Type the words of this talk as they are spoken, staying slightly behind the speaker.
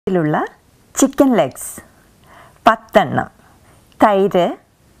ഇതിലുള്ള chicken legs 10 എണ്ണം, തൈര്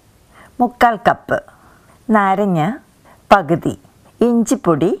 3/4 കപ്പ്, നാരങ്ങ പകുതി,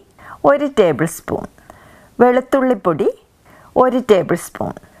 ഇഞ്ചിപ്പൊടി 1 ടേബിൾ സ്പൂൺ, വെളുത്തുള്ളിപ്പൊടി 1 ടേബിൾ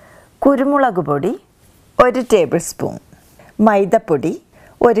സ്പൂൺ, കുരുമുളക് പൊടി 1 ടേബിൾ സ്പൂൺ, മൈദപ്പൊടി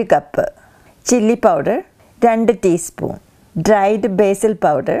 1 cup, chilli powder 2 teaspoon, dried ബേസിൽ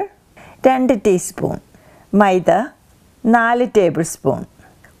പൗഡർ 2 ടീസ്പൂൺ, മൈദ 4 table spoon,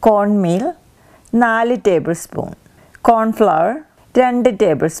 cornmeal 4 table spoon, cornflour 2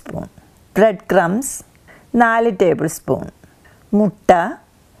 table spoon, bread crumbs 4 table spoon, മുട്ട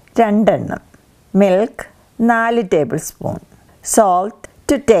 2 എണ്ണം, milk 4 table spoon, salt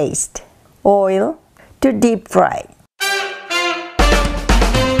to taste, oil to deep fry.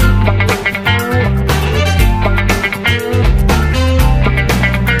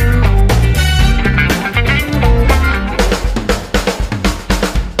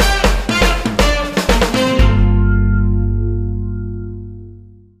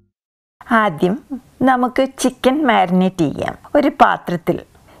 ആദ്യം നമുക്ക് chicken marinate ചെയ്യാം. ഒരു പാത്രത്തിൽ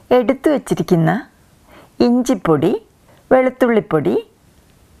എടുത്തു വച്ചിരിക്കുന്ന ഇഞ്ചിപ്പൊടി, വെളുത്തുള്ളിപ്പൊടി,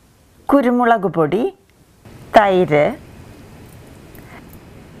 കുരുമുളക് പൊടി, തൈര്,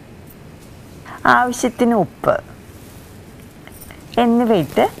 ആവശ്യത്തിന് ഉപ്പ്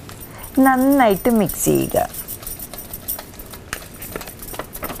എന്നിവയിട്ട് നന്നായിട്ട് മിക്സ് ചെയ്യുക.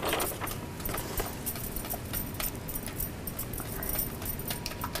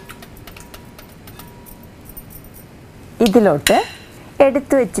 ഇതിലോട്ട്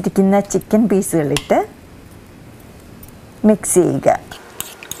എടുത്തു വച്ചിരിക്കുന്ന ചിക്കൻ പീസുകളിട്ട് മിക്സ് ചെയ്യുക.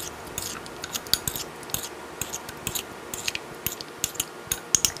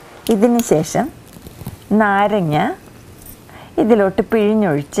 ഇതിന് ശേഷം നാരങ്ങ ഇതിലോട്ട്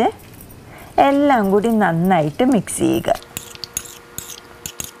പിഴിഞ്ഞൊഴിച്ച് എല്ലാം കൂടി നന്നായിട്ട് മിക്സ് ചെയ്യുക.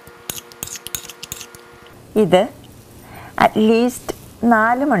 ഇത് അറ്റ്ലീസ്റ്റ്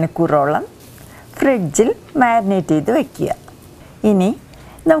 4 മണിക്കൂറോളം ഫ്രിഡ്ജിൽ മാരിനേറ്റ് ചെയ്ത് വയ്ക്കുക. ഇനി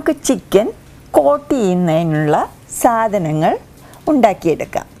നമുക്ക് ചിക്കൻ കോട്ട് ചെയ്യുന്നതിനുള്ള സാധനങ്ങൾ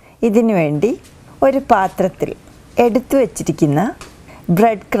ഉണ്ടാക്കിയെടുക്കാം. ഇതിനു വേണ്ടി ഒരു പാത്രത്തിൽ എടുത്തു വച്ചിരിക്കുന്ന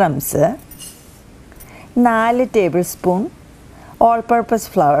bread crumbs, 4 table spoon all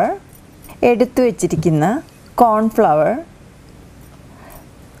purpose flower, എടുത്തു വച്ചിരിക്കുന്ന കോൺഫ്ലവർ,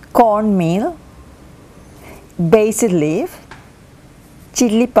 കോൺമീൽ, ബേസിൽ ലീഫ്,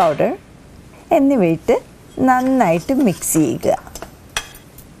 ചില്ലി പൗഡർ എന്നിവയിട്ട് നന്നായിട്ട് മിക്സ് ചെയ്യുക.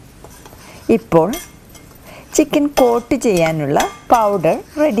 ഇപ്പോൾ ചിക്കൻ കോട്ട് ചെയ്യാനുള്ള പൗഡർ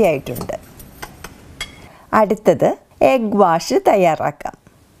റെഡി ആയിട്ടുണ്ട്. അടുത്തത് എഗ് വാഷ് തയ്യാറാക്കാം.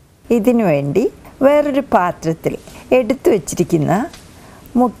 ഇതിനു വേണ്ടി വേറൊരു പാത്രത്തിൽ എടുത്തു വച്ചിരിക്കുന്ന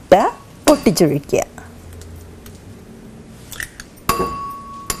മുട്ട പൊട്ടിച്ചൊഴിക്കുക.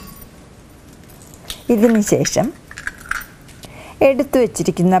 ഇതിന് ശേഷം എടുത്തു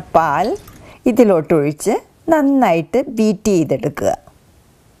വച്ചിരിക്കുന്ന പാൽ ഇതിലോട്ടൊഴിച്ച് നന്നായിട്ട് ബീറ്റ് ചെയ്തെടുക്കുക.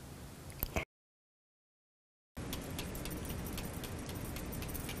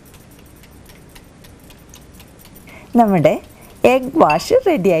 നമ്മുടെ എഗ് വാഷ്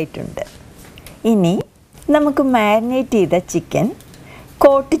റെഡി ആയിട്ടുണ്ട്. ഇനി നമുക്ക് മാരിനേറ്റ് ചെയ്ത ചിക്കൻ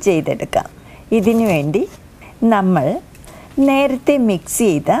കോട്ട് ചെയ്തെടുക്കാം. ഇതിനു വേണ്ടി നമ്മൾ നേരത്തെ മിക്സ്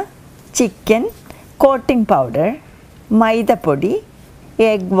ചെയ്ത ചിക്കൻ കോട്ടിംഗ് പൗഡർ, മൈദപ്പൊടി,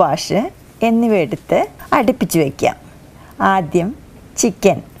 എഗ് വാഷ് എന്നിവ എടുത്ത് അടുപ്പിച്ച് വയ്ക്കാം. ആദ്യം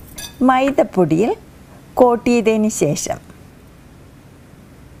ചിക്കൻ മൈദപ്പൊടിയിൽ കോട്ട് ചെയ്തതിന് ശേഷം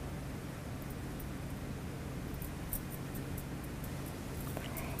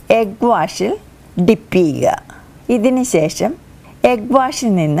എഗ് വാഷിൽ ഡിപ്പ് ചെയ്യുക. ഇതിന് ശേഷം എഗ്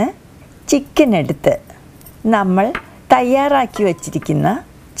വാഷിൽ നിന്ന് ചിക്കൻ എടുത്ത് നമ്മൾ തയ്യാറാക്കി വച്ചിരിക്കുന്ന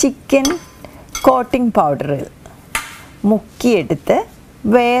ചിക്കൻ കോട്ടിംഗ് പൗഡറിൽ മുക്കിയെടുത്ത്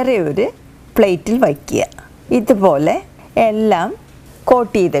വേറെ ഒരു പ്ലേറ്റിൽ വയ്ക്കുക. ഇതുപോലെ എല്ലാം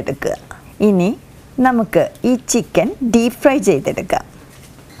കോട്ട് ചെയ്തെടുക്കുക. ഇനി നമുക്ക് ഈ ചിക്കൻ ഡീപ് ഫ്രൈ ചെയ്തെടുക്കാം.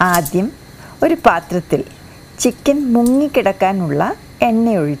 ആദ്യം ഒരു പാത്രത്തിൽ ചിക്കൻ മുങ്ങിക്കിടക്കാനുള്ള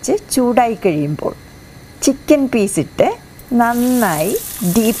എണ്ണ ഒഴിച്ച് ചൂടായി കഴിയുമ്പോൾ ചിക്കൻ പീസിട്ട് നന്നായി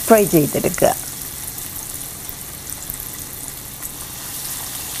ഡീപ് ഫ്രൈ ചെയ്തെടുക്കുക.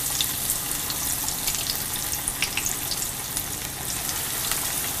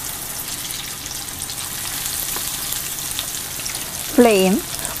 ഫ്ലെയിം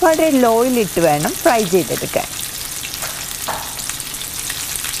വളരെ ലോയിലിട്ട് വേണം ഫ്രൈ ചെയ്തെടുക്കാൻ.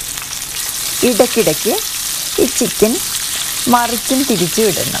 ഇടയ്ക്കിടയ്ക്ക് ഈ ചിക്കൻ മറിച്ചും തിരിച്ചും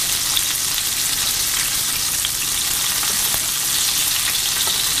ഇടണം.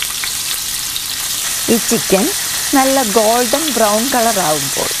 ഈ ചിക്കൻ നല്ല ഗോൾഡൻ ബ്രൗൺ കളർ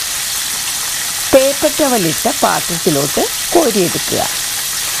ആവുമ്പോൾ കറുപ്പറ്റവലിട്ട പാത്രത്തിലോട്ട് കോരിയെടുക്കുക.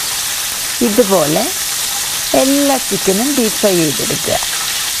 ഇതുപോലെ എല്ലാ ചിക്കനും ഡീപ് ഫ്രൈ ചെയ്തെടുക്കുക.